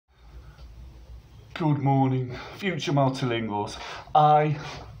Good morning, future multilinguals. I,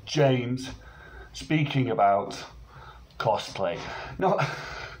 James, speaking about cosplay. Now,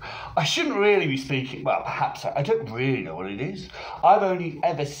 I shouldn't really be speaking, well, perhaps I don't really know what it is. I've only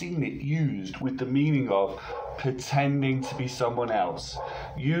ever seen it used with the meaning of pretending to be someone else,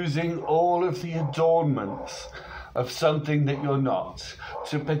 using all of the adornments of something that you're not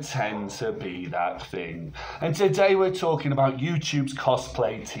to pretend to be that thing. And today we're talking about YouTube's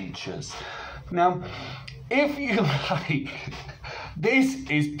cosplay teachers. Now, if you like, this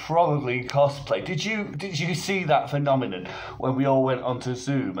is probably cosplay. Did you see that phenomenon when we all went onto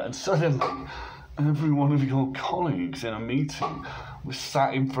Zoom and suddenly every one of your colleagues in a meeting was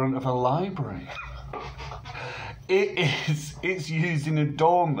sat in front of a library? It's using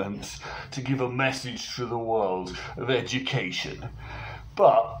adornments to give a message to the world of education.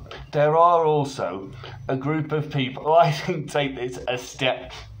 But there are also a group of people who I think take this a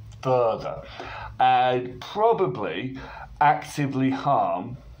step further and probably actively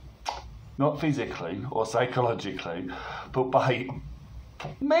harm, not physically or psychologically, but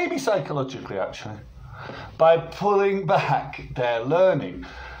maybe psychologically actually, by pulling back their learning.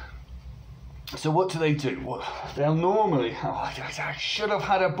 So what do? Well, they'll normally, I should have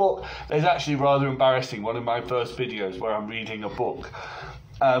had a book. There's actually rather embarrassing, one of my first videos where I'm reading a book.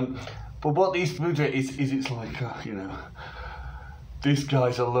 But what these people do is it's like, this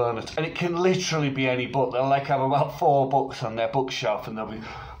guy's a learner. And it can literally be any book. They'll like have about 4 books on their bookshelf and they'll be,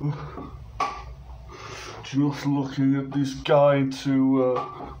 just looking at this guide to,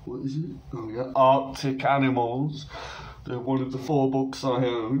 what is it? Oh yeah, Arctic Animals. They're one of the 4 books I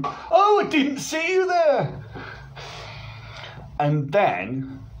own. Oh, I didn't see you there! And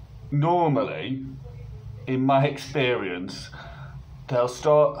then, normally, in my experience, they'll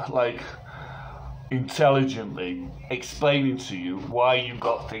start, intelligently explaining to you why you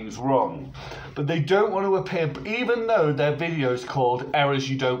got things wrong. But they don't want to appear, even though their video's called Errors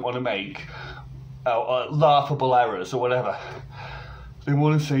You Don't Want to Make, or Laughable Errors, or whatever. They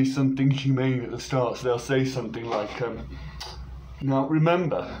want to say something humane at the start, so they'll say something like, now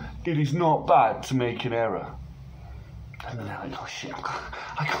remember, it is not bad to make an error. And then they're like, oh shit,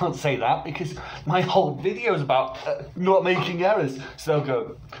 I can't say that because my whole video is about not making errors. So they'll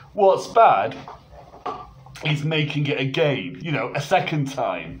go, what's bad is making it again, a second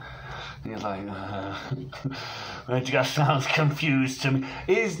time. And you're like, it just sounds confused to me.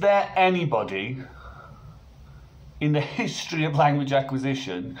 Is there anybody in the history of language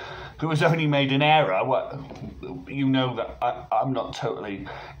acquisition who has only made an error, that I'm not totally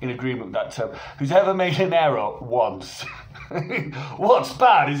in agreement with that term, who's ever made an error once? What's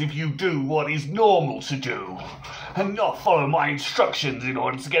bad is if you do what is normal to do and not follow my instructions in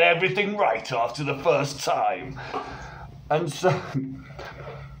order to get everything right after the first time. And so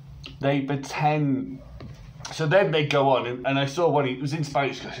they pretend, so then they go on, and I saw one, it was in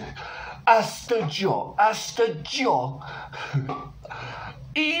Spanish, hasta yo.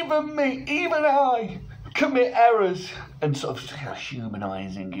 Even me, even I commit errors, and sort of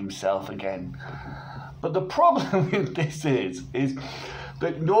humanising himself again. But the problem with this is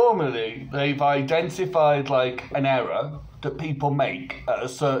that normally they've identified an error that people make at a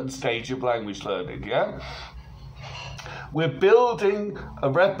certain stage of language learning, yeah? We're building a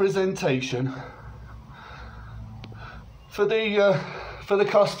representation for the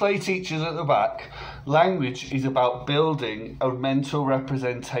cosplay teachers at the back. Language is about building a mental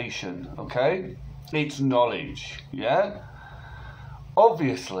representation, okay? It's knowledge, yeah?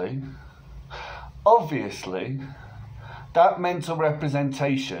 Obviously, that mental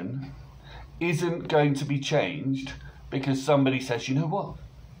representation isn't going to be changed because somebody says, you know what?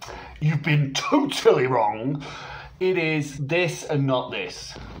 You've been totally wrong. It is this and not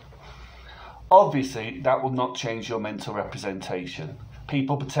this. Obviously, that will not change your mental representation.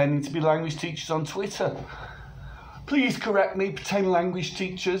 People pretending to be language teachers on Twitter. Please correct me, pretend language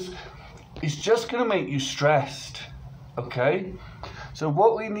teachers. It's just going to make you stressed, okay? So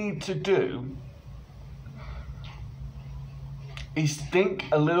what we need to do is think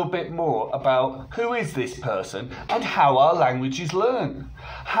a little bit more about who is this person and how our languages learn.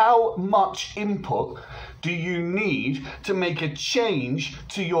 How much input do you need to make a change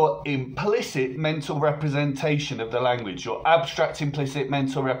to your implicit mental representation of the language, your abstract implicit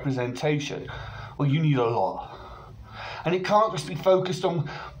mental representation? Well, you need a lot. And it can't just be focused on,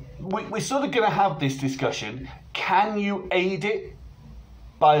 we're sort of going to have this discussion. Can you aid it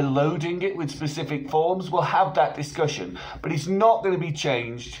by loading it with specific forms? We'll have that discussion, but it's not going to be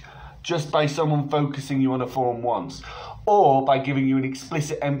changed just by someone focusing you on a form once, or by giving you an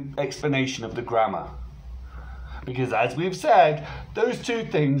explicit explanation of the grammar. Because as we've said, those two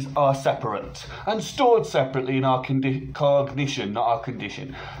things are separate and stored separately in our cognition, not our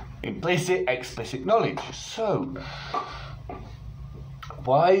condition. Implicit, explicit knowledge. So,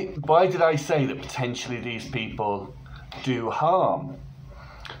 why did I say that potentially these people do harm?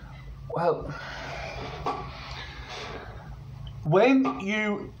 Well, when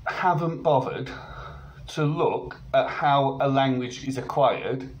you haven't bothered to look at how a language is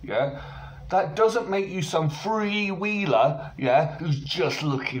acquired, yeah, that doesn't make you some freewheeler, yeah, who's just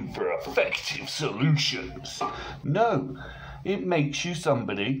looking for effective solutions. No, it makes you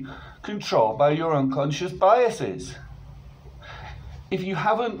somebody controlled by your unconscious biases. If you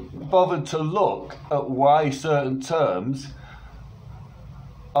haven't bothered to look at why certain terms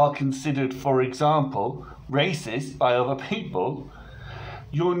are considered, for example, racist by other people,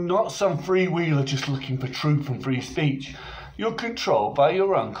 you're not some freewheeler just looking for truth and free speech. You're controlled by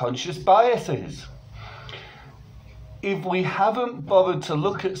your unconscious biases. If we haven't bothered to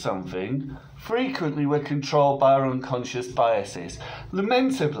look at something, frequently we're controlled by our unconscious biases.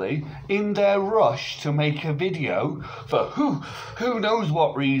 Lamentably, in their rush to make a video for who knows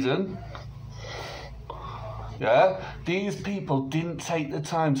what reason, yeah, these people didn't take the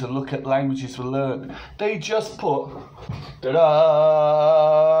time to look at languages we learn. They just put,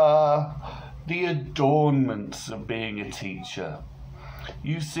 ta-da, the adornments of being a teacher.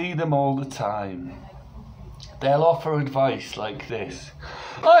 You see them all the time. They'll offer advice like this.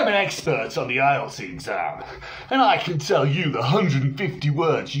 I'm an expert on the IELTS exam, and I can tell you the 150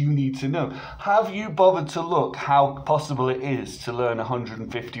 words you need to know. Have you bothered to look how possible it is to learn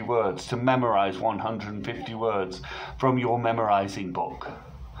 150 words, to memorize 150 words from your memorizing book?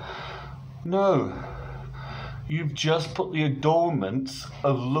 No. You've just put the adornments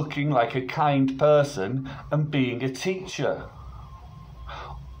of looking like a kind person and being a teacher.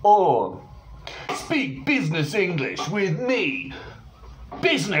 Or, speak business English with me,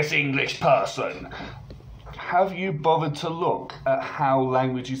 business English person. Have you bothered to look at how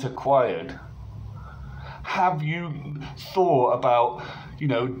language is acquired? Have you thought about,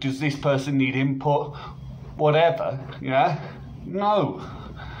 does this person need input? Whatever, yeah? No.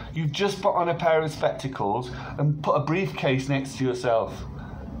 You've just put on a pair of spectacles and put a briefcase next to yourself.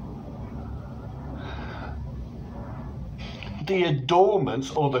 The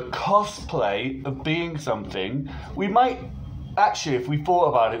adornments or the cosplay of being something, we might actually, if we thought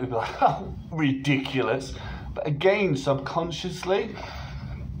about it, we'd be like, oh, ridiculous. But again, subconsciously,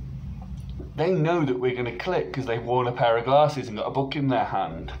 they know that we're going to click because they've worn a pair of glasses and got a book in their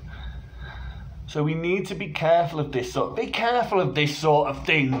hand. So we need to be careful of this sort of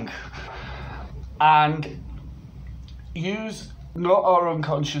thing, and use not our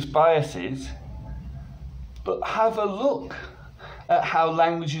unconscious biases, but have a look at how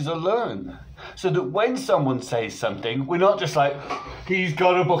languages are learned, so that when someone says something, we're not just like, he's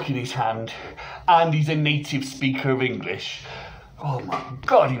got a book in his hand and he's a native speaker of English. Oh my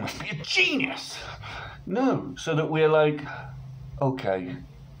God, he must be a genius. No, so that we're like, okay,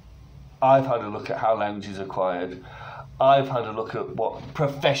 I've had a look at how language is acquired. I've had a look at what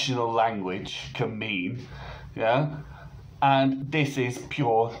professional language can mean, yeah? And this is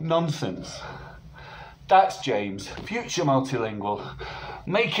pure nonsense. That's James, future multilingual,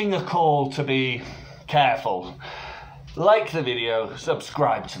 making a call to be careful. Like the video,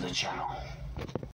 subscribe to the channel.